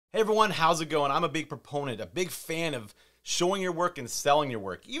Hey everyone, how's it going? I'm a big proponent, a big fan of showing your work and selling your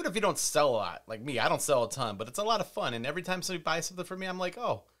work. Even if you don't sell a lot, like me, I don't sell a ton, but it's a lot of fun. And every time somebody buys something from me, I'm like,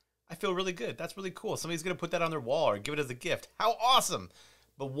 oh, I feel really good. That's really cool. Somebody's going to put that on their wall or give it as a gift. How awesome.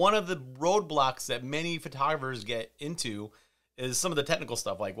 But one of the roadblocks that many photographers get into is some of the technical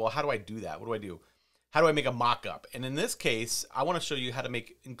stuff. Like, well, how do I do that? What do I do? How do I make a mock-up? And in this case, I want to show you how to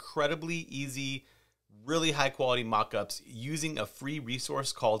make incredibly easy, really high quality mock-ups using a free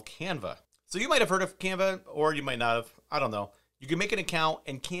resource called Canva. So you might have heard of Canva or you might not have, I don't know. You can make an account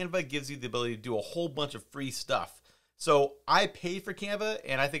and Canva gives you the ability to do a whole bunch of free stuff. So I pay for Canva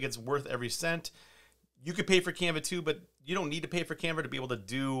and I think it's worth every cent. You could pay for Canva too, but you don't need to pay for Canva to be able to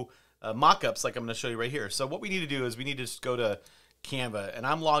do mock-ups like I'm going to show you right here. So what we need to do is we need to just go to Canva, and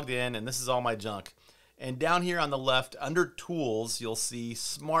I'm logged in and this is all my junk. And down here on the left, under Tools, you'll see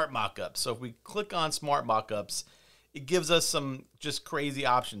Smart Mockups. So if we click on Smart Mockups, it gives us some just crazy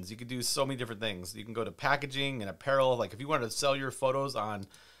options. You can do so many different things. You can go to packaging and apparel. Like if you wanted to sell your photos on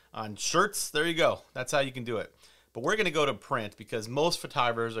shirts, there you go. That's how you can do it. But we're going to go to print because most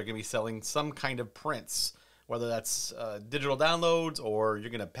photographers are going to be selling some kind of prints, whether that's digital downloads or you're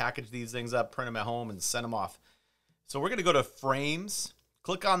going to package these things up, print them at home, and send them off. So we're going to go to Frames,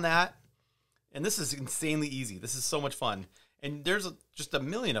 click on that. And this is insanely easy. This is so much fun. And there's just a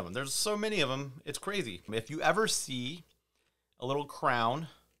million of them. There's so many of them. It's crazy. If you ever see a little crown,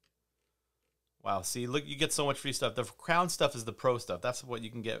 wow, see, look, you get so much free stuff. The crown stuff is the pro stuff. That's what you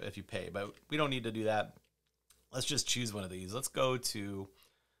can get if you pay. But we don't need to do that. Let's just choose one of these. Let's go to,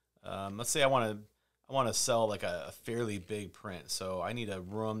 let's say I want to sell like a fairly big print. So I need a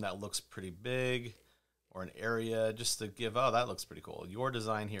room that looks pretty big, or an area just to give, oh, that looks pretty cool. Your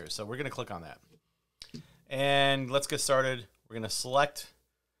design here. So we're going to click on that. And let's get started. We're going to select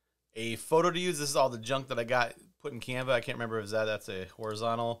a photo to use. This is all the junk that I got put in Canva. I can't remember if that's a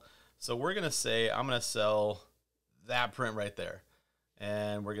horizontal. So we're going to say, I'm going to sell that print right there.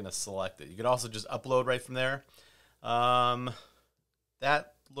 And we're going to select it. You could also just upload right from there.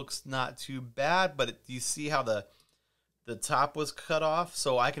 That looks not too bad, but you see how the top was cut off,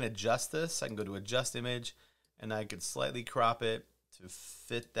 so I can adjust this. I can go to adjust image and I can slightly crop it to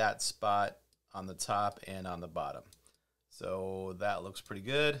fit that spot on the top and on the bottom. So that looks pretty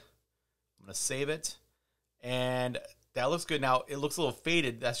good. I'm going to save it and that looks good. Now it looks a little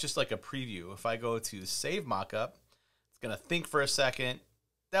faded. That's just like a preview. If I go to save mockup, it's going to think for a second.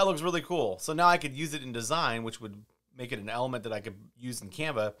 That looks really cool. So now I could use it in design, which would make it an element that I could use in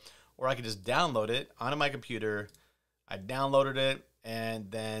Canva, or I could just download it onto my computer. I downloaded it,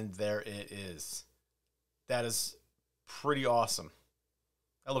 and then there it is. That is pretty awesome.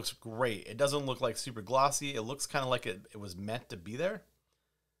 That looks great. It doesn't look like super glossy. It looks kind of like it was meant to be there.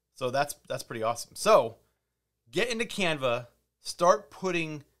 So that's pretty awesome. So get into Canva, start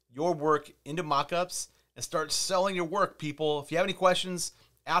putting your work into mockups, and start selling your work, people. If you have any questions,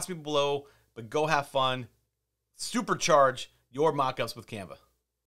 ask me below, but go have fun. Supercharge your mockups with Canva.